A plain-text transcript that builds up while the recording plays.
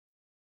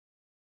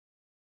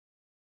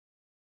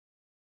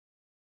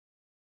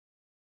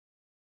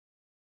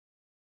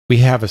we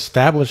have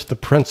established the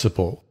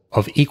principle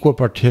of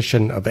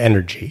equipartition of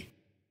energy.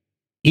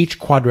 Each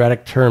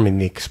quadratic term in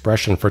the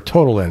expression for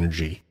total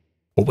energy,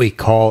 what we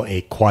call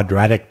a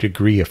quadratic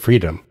degree of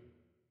freedom,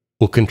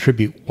 will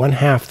contribute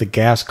 1/2 the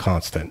gas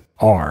constant,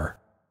 R,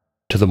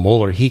 to the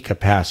molar heat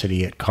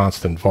capacity at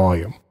constant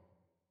volume.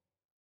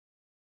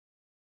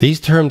 These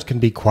terms can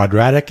be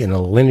quadratic in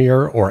a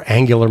linear or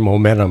angular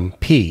momentum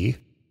P,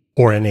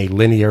 or in a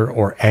linear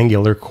or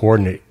angular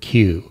coordinate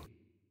Q.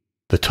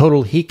 The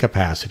total heat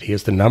capacity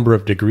is the number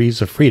of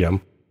degrees of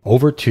freedom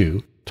over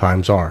 2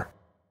 times R.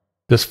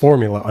 This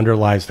formula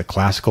underlies the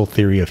classical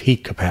theory of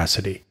heat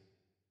capacity.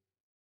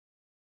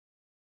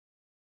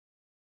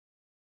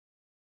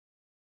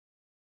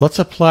 Let's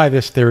apply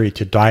this theory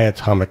to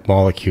diatomic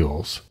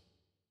molecules.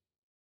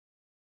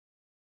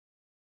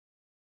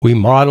 We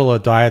model a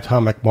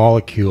diatomic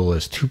molecule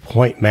as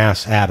 2-point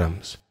mass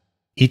atoms,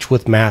 each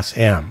with mass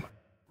m,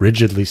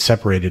 rigidly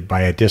separated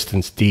by a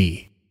distance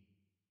d.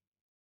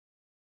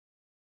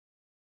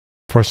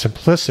 For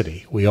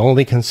simplicity, we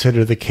only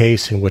consider the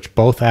case in which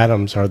both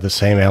atoms are the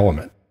same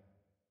element.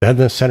 Then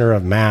the center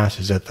of mass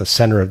is at the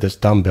center of this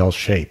dumbbell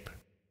shape.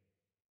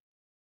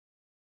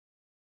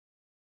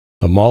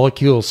 The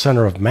molecule's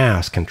center of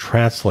mass can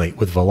translate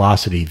with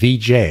velocity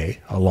Vj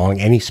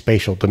along any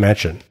spatial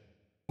dimension,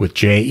 with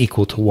j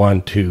equal to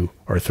 1, 2,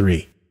 or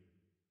 3.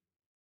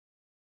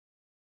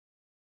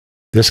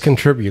 This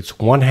contributes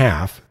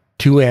 1/2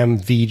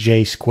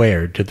 2mVj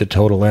squared to the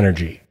total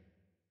energy.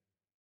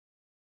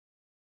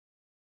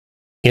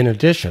 In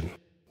addition,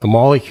 the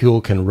molecule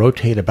can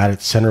rotate about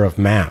its center of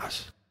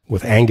mass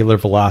with angular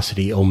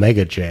velocity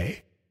omega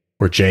j,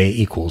 where j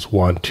equals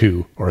 1,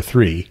 2, or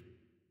 3,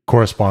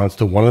 corresponds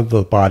to one of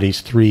the body's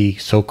 3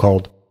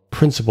 so-called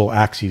principal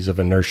axes of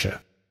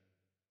inertia.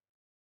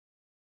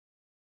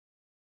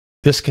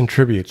 This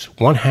contributes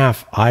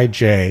 1/2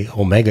 ij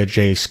omega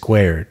j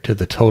squared to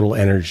the total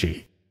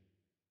energy,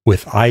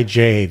 with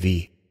ij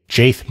the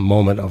jth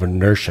moment of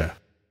inertia.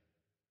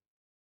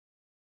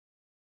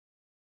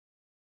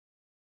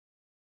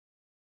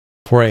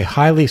 For a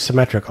highly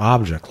symmetric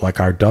object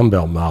like our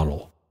dumbbell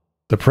model,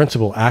 the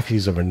principal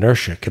axes of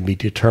inertia can be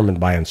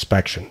determined by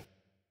inspection.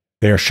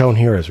 They are shown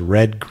here as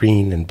red,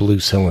 green, and blue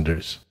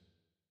cylinders.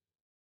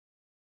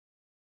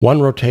 One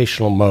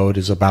rotational mode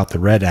is about the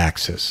red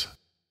axis.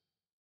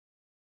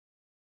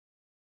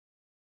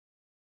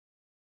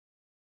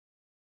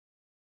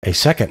 A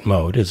second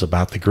mode is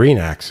about the green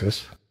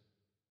axis.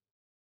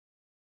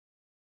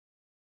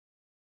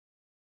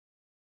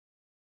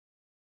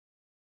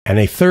 And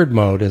a third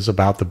mode is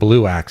about the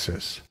blue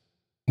axis.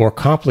 More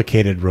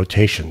complicated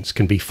rotations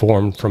can be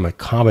formed from a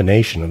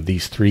combination of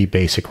these 3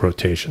 basic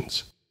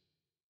rotations.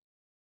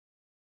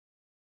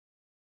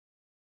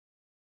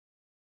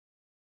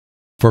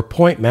 For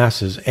point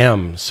masses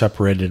m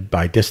separated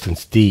by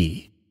distance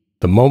d,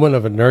 the moment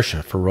of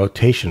inertia for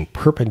rotation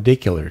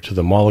perpendicular to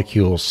the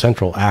molecule's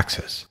central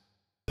axis,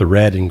 the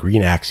red and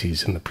green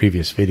axes in the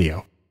previous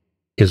video,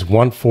 is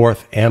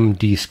 1/4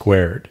 md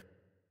squared.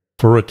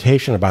 For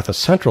rotation about the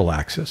central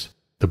axis,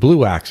 the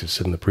blue axis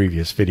in the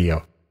previous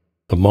video,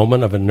 the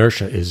moment of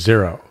inertia is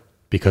 0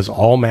 because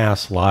all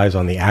mass lies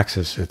on the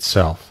axis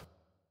itself.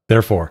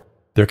 Therefore,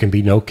 there can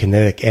be no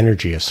kinetic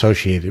energy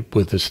associated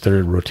with this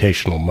third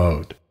rotational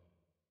mode.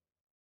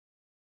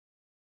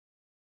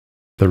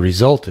 The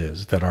result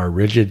is that our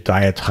rigid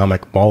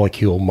diatomic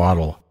molecule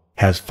model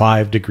has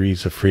 5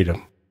 degrees of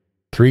freedom,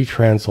 3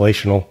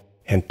 translational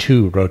and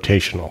 2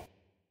 rotational.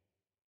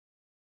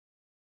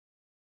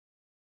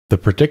 The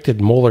predicted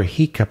molar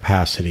heat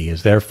capacity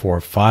is therefore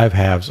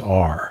 5/2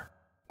 R,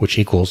 which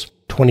equals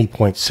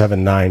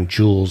 20.79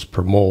 joules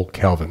per mole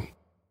Kelvin.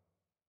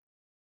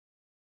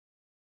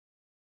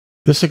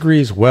 This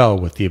agrees well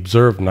with the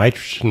observed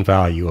nitrogen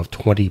value of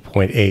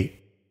 20.8.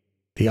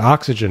 The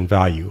oxygen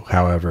value,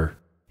 however,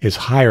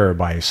 is higher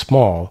by a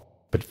small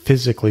but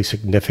physically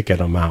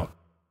significant amount.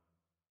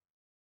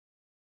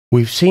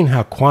 We've seen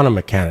how quantum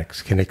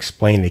mechanics can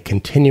explain a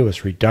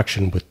continuous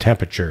reduction with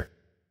temperature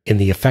in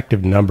the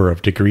effective number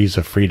of degrees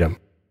of freedom,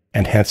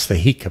 and hence the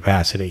heat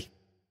capacity.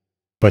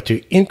 But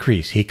to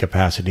increase heat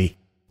capacity,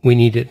 we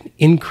need an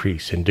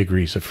increase in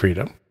degrees of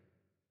freedom.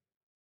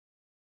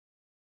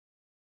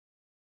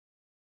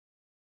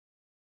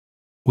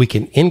 We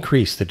can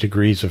increase the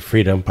degrees of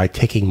freedom by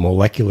taking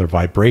molecular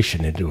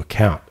vibration into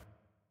account.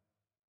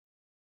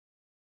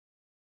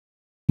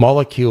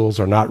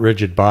 Molecules are not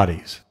rigid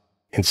bodies.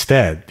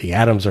 Instead, the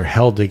atoms are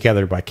held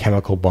together by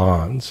chemical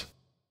bonds,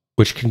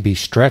 which can be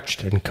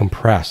stretched and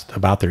compressed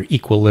about their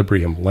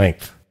equilibrium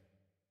length.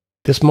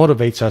 This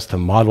motivates us to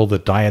model the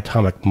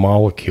diatomic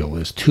molecule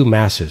as 2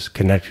 masses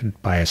connected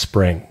by a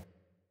spring.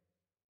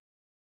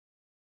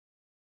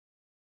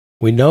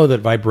 We know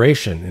that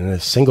vibration in a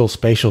single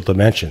spatial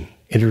dimension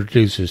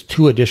introduces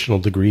 2 additional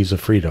degrees of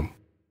freedom,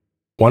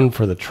 one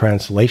for the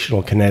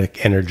translational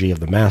kinetic energy of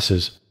the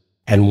masses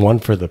and one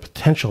for the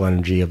potential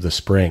energy of the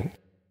spring.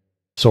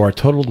 So our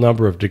total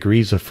number of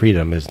degrees of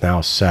freedom is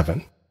now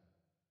 7.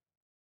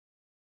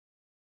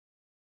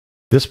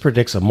 This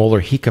predicts a molar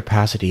heat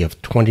capacity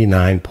of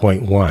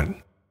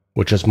 29.1,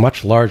 which is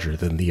much larger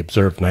than the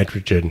observed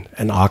nitrogen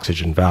and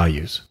oxygen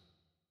values.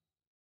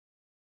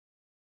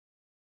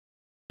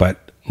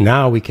 But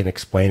now we can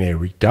explain a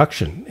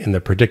reduction in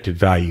the predicted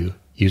value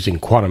using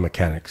quantum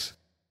mechanics.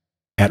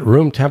 At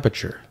room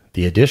temperature,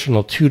 the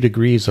additional 2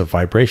 degrees of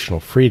vibrational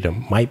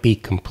freedom might be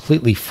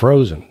completely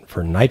frozen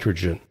for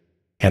nitrogen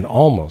and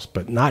almost,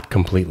 but not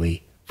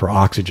completely, for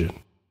oxygen.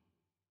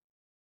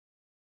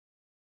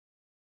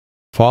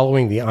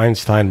 Following the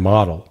Einstein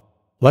model,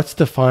 let's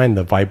define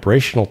the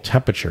vibrational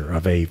temperature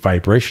of a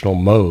vibrational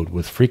mode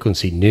with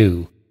frequency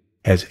nu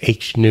as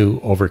h nu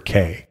over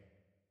k.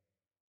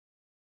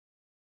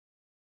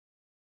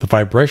 The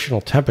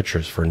vibrational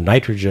temperatures for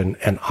nitrogen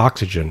and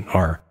oxygen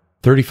are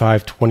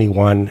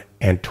 3521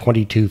 and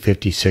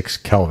 2256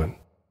 Kelvin.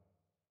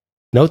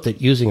 Note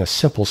that using a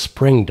simple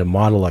spring to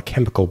model a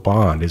chemical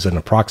bond is an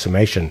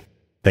approximation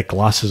that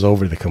glosses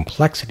over the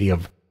complexity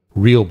of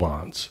real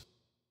bonds.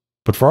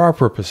 But for our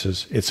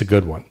purposes, it's a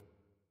good one.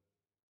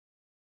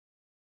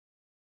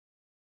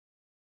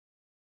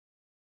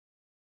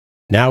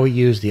 Now we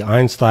use the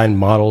Einstein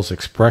model's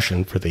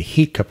expression for the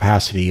heat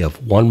capacity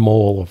of 1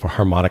 mole of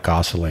harmonic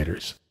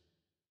oscillators.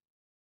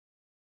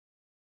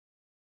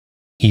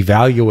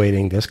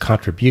 Evaluating this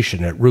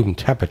contribution at room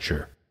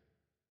temperature.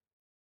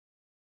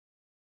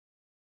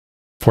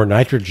 For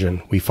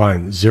nitrogen, we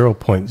find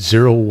 0.01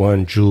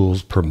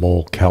 joules per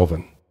mole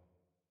Kelvin.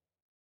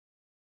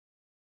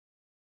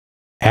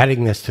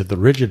 Adding this to the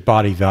rigid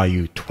body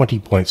value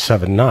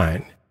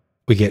 20.79,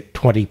 we get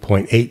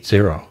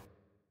 20.80,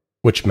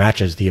 which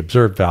matches the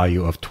observed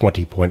value of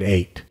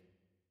 20.8.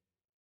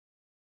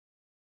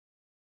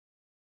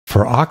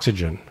 For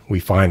oxygen, we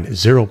find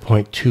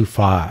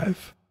 0.25.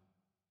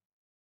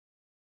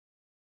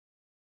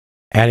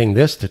 Adding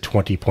this to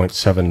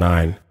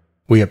 20.79,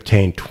 we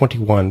obtain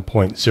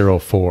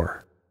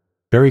 21.04,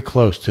 very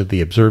close to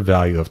the observed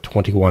value of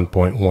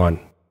 21.1.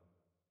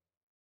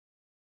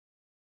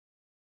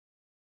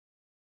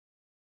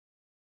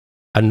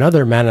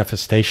 Another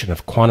manifestation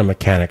of quantum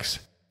mechanics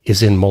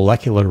is in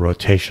molecular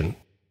rotation.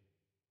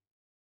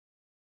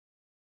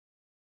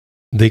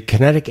 The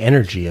kinetic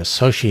energy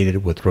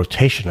associated with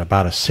rotation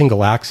about a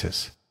single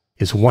axis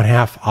is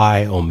 1/2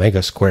 I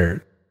omega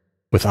squared,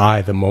 with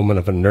I the moment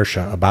of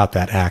inertia about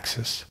that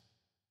axis.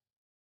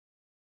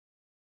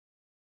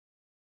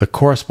 The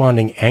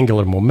corresponding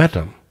angular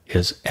momentum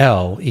is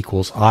L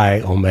equals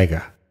I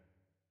omega.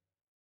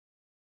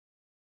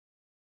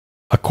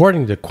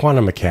 According to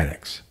quantum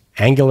mechanics,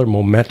 angular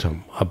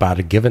momentum about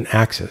a given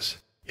axis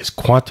is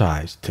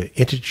quantized to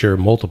integer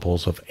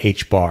multiples of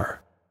h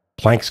bar,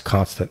 Planck's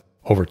constant,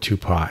 over 2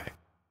 pi.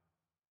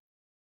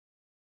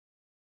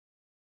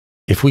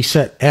 If we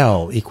set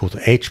L equal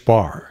to h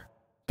bar,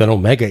 then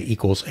omega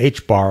equals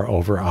h bar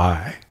over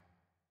I.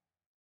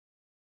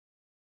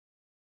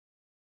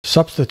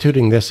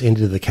 Substituting this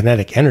into the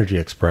kinetic energy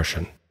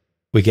expression,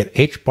 we get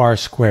h bar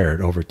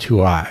squared over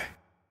 2I.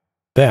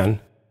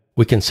 Then,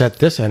 we can set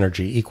this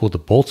energy equal to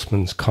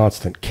Boltzmann's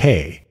constant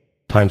K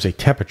times a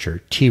temperature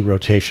T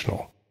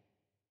rotational.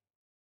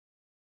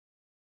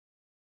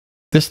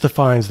 This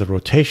defines the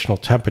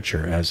rotational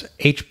temperature as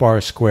h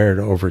bar squared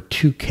over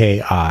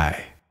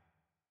 2Ki.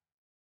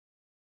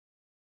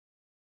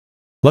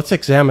 Let's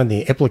examine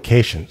the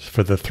implications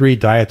for the 3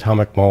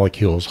 diatomic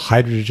molecules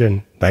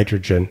hydrogen,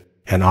 nitrogen,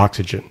 and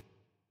oxygen.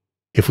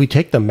 If we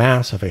take the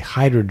mass of a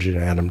hydrogen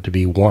atom to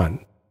be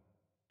 1,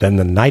 then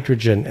the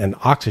nitrogen and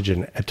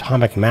oxygen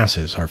atomic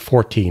masses are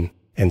 14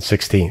 and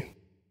 16.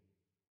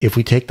 If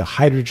we take the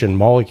hydrogen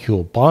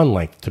molecule bond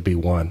length to be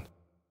 1,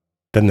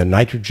 then the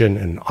nitrogen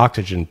and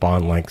oxygen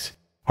bond lengths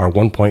are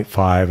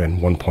 1.5 and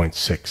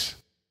 1.6.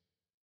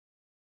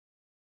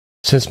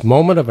 Since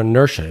moment of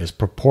inertia is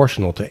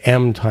proportional to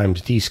m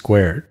times d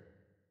squared,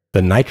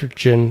 the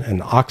nitrogen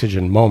and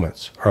oxygen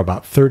moments are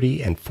about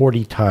 30 and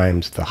 40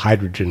 times the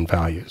hydrogen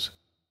values.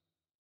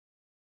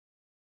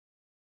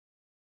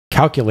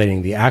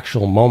 Calculating the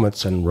actual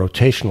moments and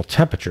rotational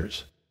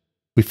temperatures,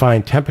 we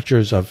find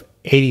temperatures of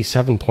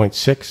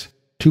 87.6,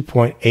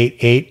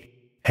 2.88,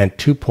 and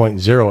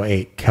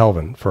 2.08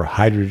 Kelvin for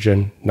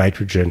hydrogen,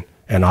 nitrogen,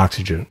 and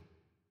oxygen.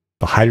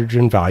 The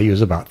hydrogen value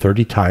is about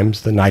 30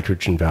 times the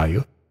nitrogen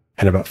value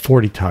and about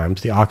 40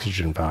 times the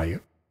oxygen value.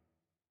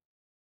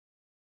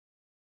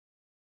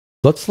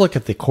 Let's look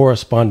at the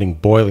corresponding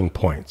boiling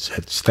points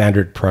at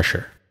standard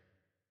pressure.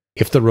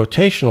 If the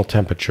rotational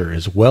temperature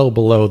is well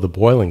below the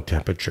boiling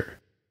temperature,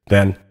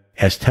 then,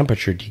 as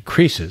temperature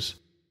decreases,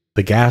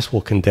 the gas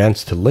will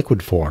condense to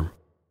liquid form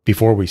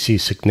before we see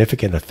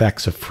significant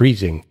effects of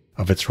freezing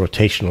of its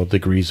rotational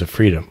degrees of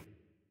freedom.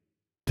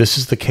 This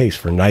is the case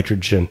for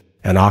nitrogen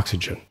and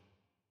oxygen.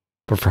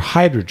 But for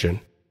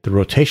hydrogen, the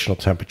rotational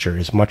temperature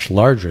is much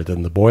larger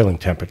than the boiling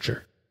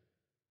temperature.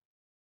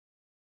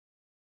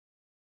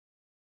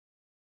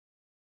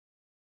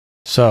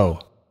 So,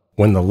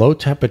 when the low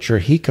temperature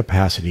heat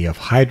capacity of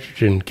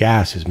hydrogen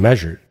gas is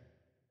measured,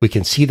 we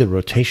can see the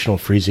rotational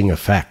freezing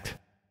effect.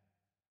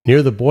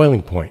 Near the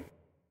boiling point,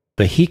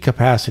 the heat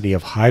capacity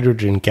of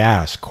hydrogen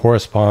gas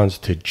corresponds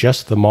to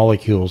just the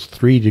molecule's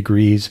 3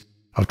 degrees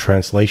of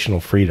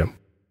translational freedom,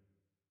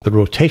 the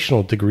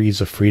rotational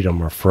degrees of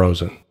freedom are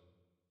frozen.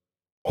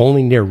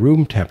 Only near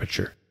room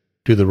temperature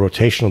do the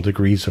rotational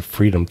degrees of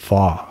freedom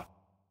thaw,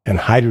 and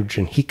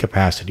hydrogen heat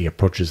capacity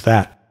approaches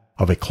that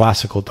of a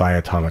classical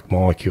diatomic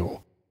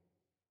molecule.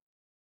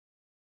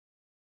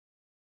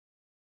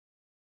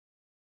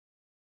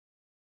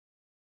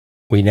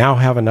 We now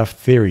have enough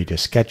theory to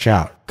sketch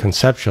out,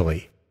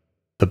 conceptually,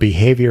 the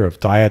behavior of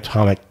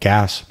diatomic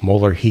gas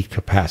molar heat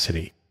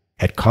capacity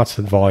at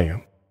constant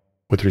volume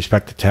with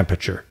respect to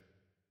temperature.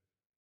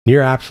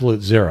 Near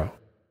absolute zero,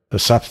 the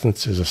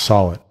substance is a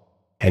solid,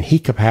 and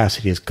heat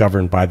capacity is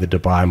governed by the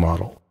Debye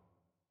model.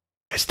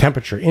 As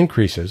temperature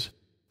increases,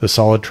 the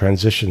solid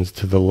transitions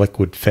to the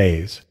liquid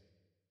phase.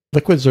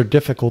 Liquids are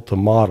difficult to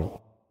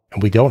model,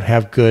 and we don't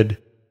have good,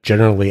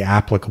 generally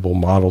applicable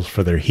models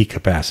for their heat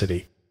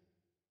capacity.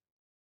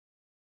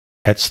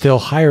 At still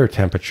higher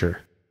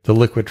temperature, the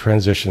liquid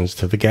transitions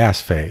to the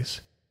gas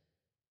phase.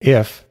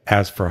 If,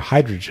 as for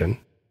hydrogen,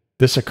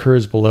 this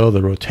occurs below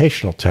the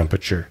rotational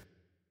temperature,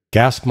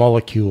 gas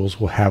molecules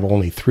will have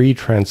only 3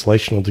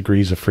 translational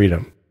degrees of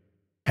freedom,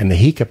 and the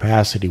heat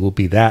capacity will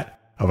be that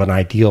of an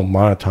ideal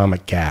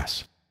monatomic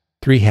gas,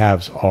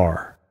 3/2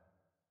 R.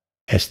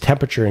 As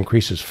temperature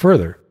increases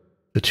further,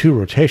 the 2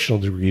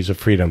 rotational degrees of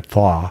freedom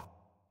thaw,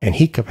 and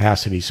heat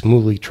capacity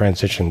smoothly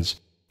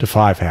transitions to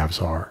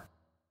 5/2 R.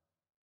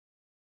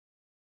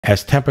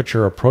 As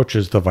temperature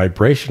approaches the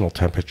vibrational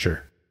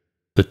temperature,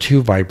 the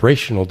 2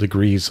 vibrational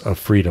degrees of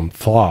freedom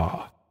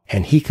thaw,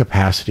 and heat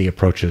capacity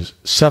approaches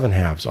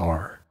 7/2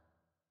 R.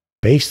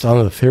 Based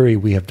on the theory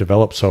we have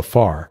developed so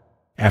far,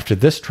 after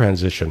this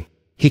transition,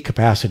 heat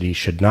capacity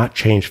should not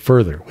change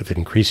further with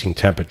increasing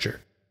temperature.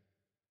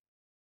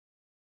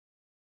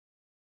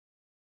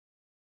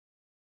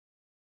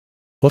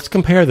 Let's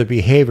compare the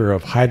behavior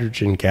of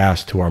hydrogen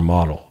gas to our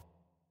model.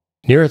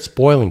 Near its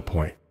boiling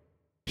point,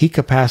 heat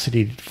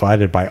capacity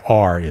divided by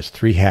R is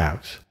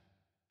 3/2.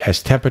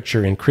 As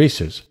temperature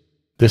increases,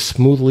 this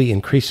smoothly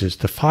increases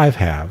to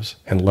 5/2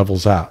 and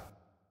levels out.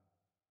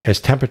 As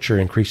temperature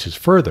increases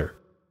further,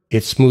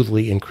 it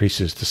smoothly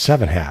increases to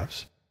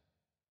 7/2.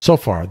 So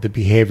far, the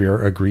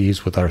behavior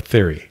agrees with our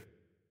theory.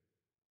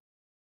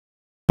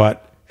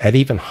 But at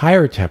even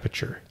higher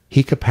temperature,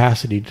 heat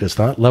capacity does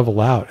not level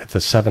out at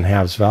the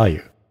 7/2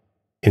 value.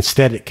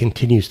 Instead, it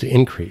continues to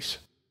increase.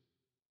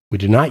 We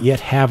do not yet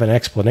have an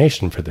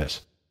explanation for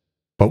this,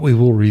 but we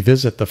will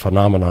revisit the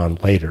phenomenon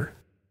later.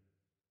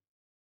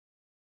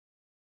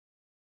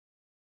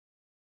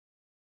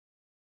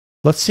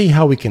 Let's see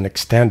how we can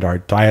extend our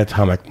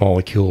diatomic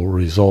molecule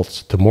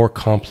results to more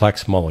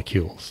complex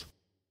molecules.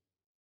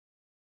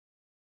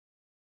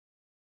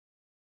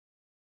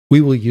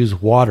 We will use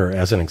water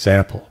as an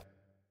example.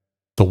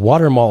 The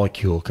water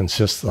molecule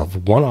consists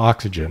of 1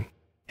 oxygen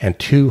and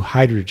 2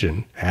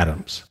 hydrogen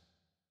atoms.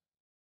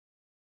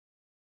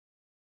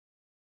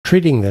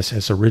 Treating this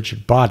as a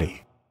rigid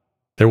body,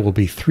 there will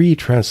be 3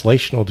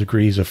 translational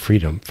degrees of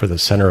freedom for the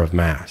center of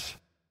mass.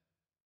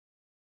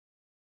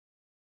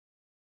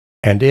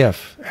 And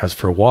if, as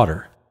for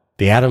water,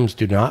 the atoms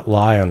do not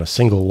lie on a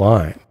single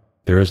line,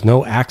 there is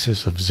no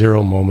axis of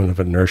zero moment of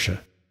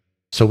inertia,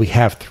 so we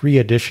have 3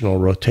 additional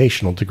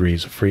rotational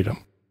degrees of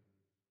freedom.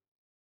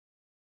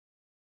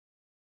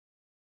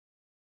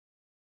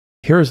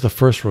 Here is the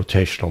first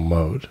rotational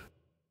mode.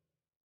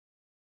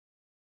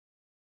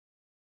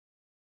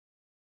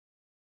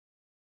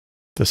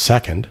 The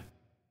second,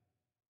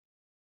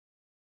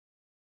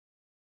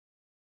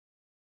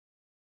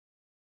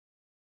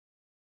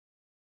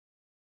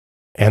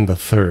 and the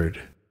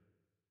third.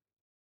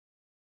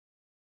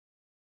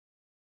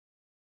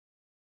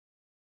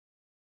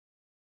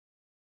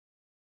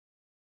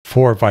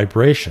 For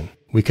vibration,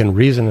 we can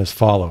reason as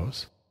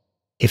follows.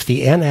 If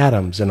the n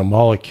atoms in a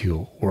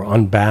molecule were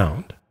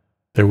unbound,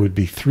 there would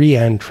be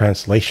 3n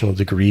translational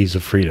degrees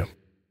of freedom.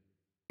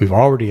 We've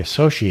already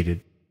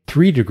associated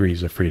 3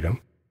 degrees of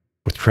freedom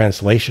with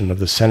translation of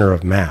the center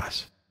of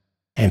mass,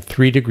 and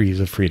 3 degrees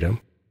of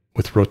freedom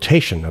with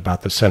rotation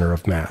about the center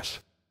of mass.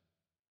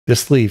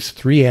 This leaves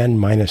 3n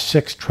minus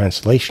 6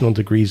 translational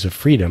degrees of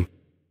freedom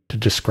to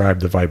describe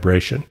the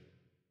vibration.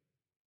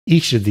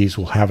 Each of these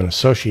will have an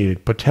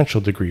associated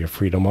potential degree of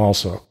freedom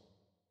also.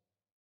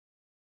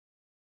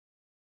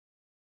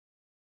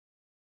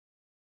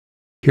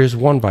 Here's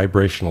one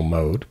vibrational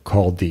mode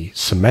called the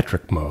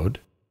symmetric mode.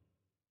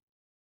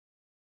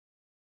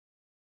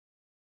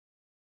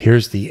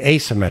 Here's the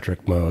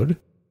asymmetric mode.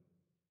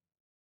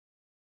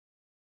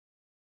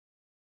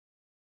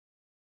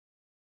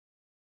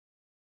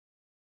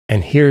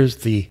 And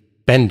here's the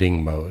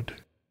bending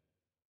mode.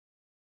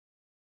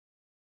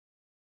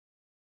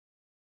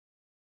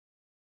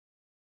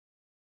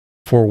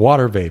 For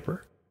water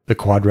vapor, the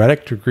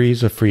quadratic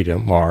degrees of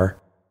freedom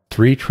are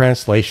 3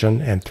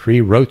 translation and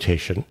 3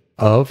 rotation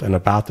of and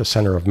about the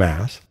center of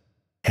mass,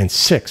 and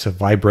 6 of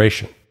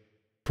vibration,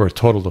 for a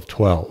total of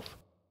 12.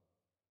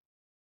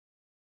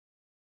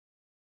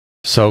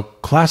 So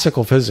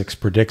classical physics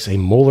predicts a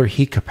molar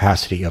heat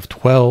capacity of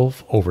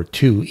 12 over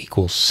 2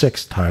 equals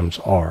 6 times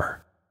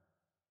R.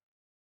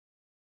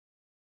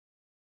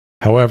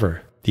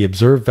 However, the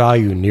observed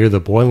value near the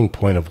boiling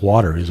point of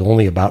water is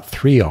only about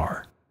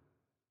 3R.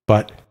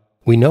 But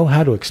we know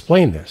how to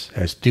explain this,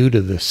 as due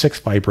to the 6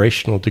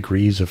 vibrational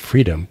degrees of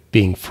freedom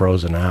being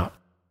frozen out.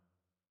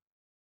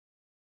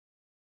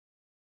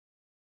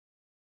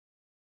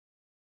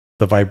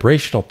 The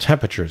vibrational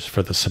temperatures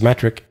for the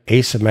symmetric,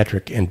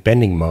 asymmetric, and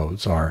bending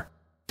modes are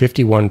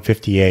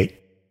 5158,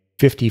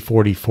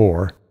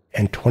 5044,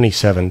 and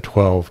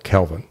 2712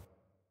 Kelvin.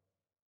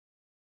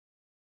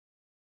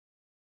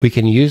 We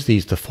can use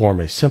these to form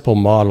a simple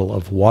model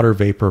of water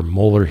vapor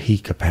molar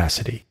heat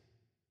capacity.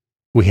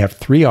 We have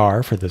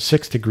 3R for the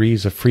 6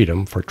 degrees of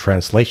freedom for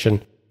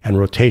translation and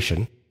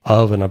rotation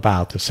of and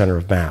about the center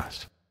of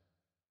mass.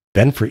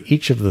 Then for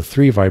each of the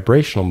 3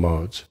 vibrational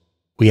modes,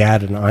 we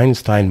add an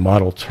Einstein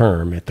model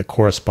term at the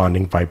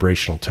corresponding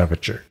vibrational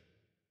temperature.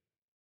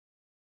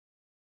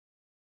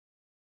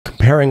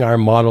 Comparing our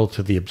model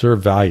to the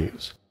observed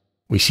values,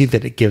 we see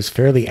that it gives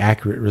fairly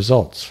accurate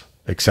results,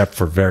 except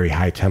for very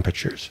high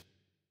temperatures.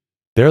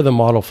 There the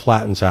model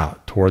flattens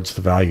out towards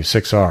the value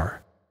 6R,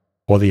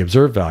 while the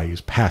observed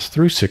values pass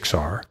through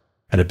 6R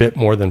at a bit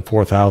more than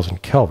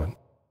 4000 Kelvin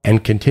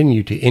and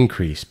continue to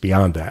increase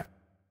beyond that.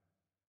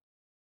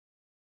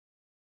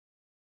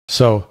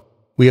 So,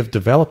 we have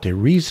developed a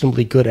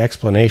reasonably good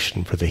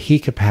explanation for the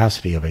heat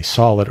capacity of a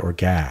solid or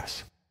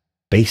gas,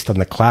 based on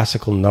the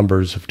classical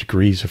numbers of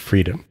degrees of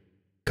freedom,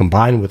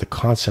 combined with the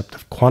concept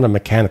of quantum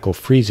mechanical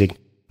freezing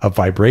of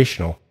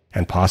vibrational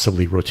and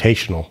possibly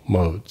rotational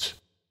modes.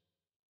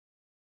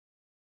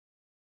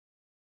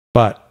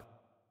 But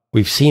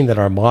we've seen that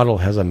our model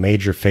has a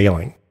major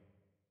failing.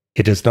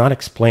 It does not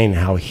explain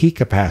how heat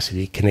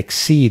capacity can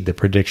exceed the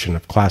prediction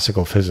of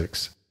classical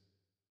physics.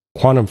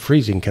 Quantum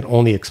freezing can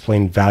only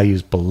explain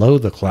values below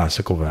the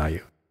classical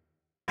value.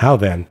 How,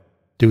 then,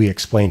 do we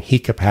explain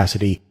heat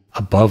capacity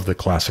above the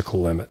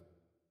classical limit?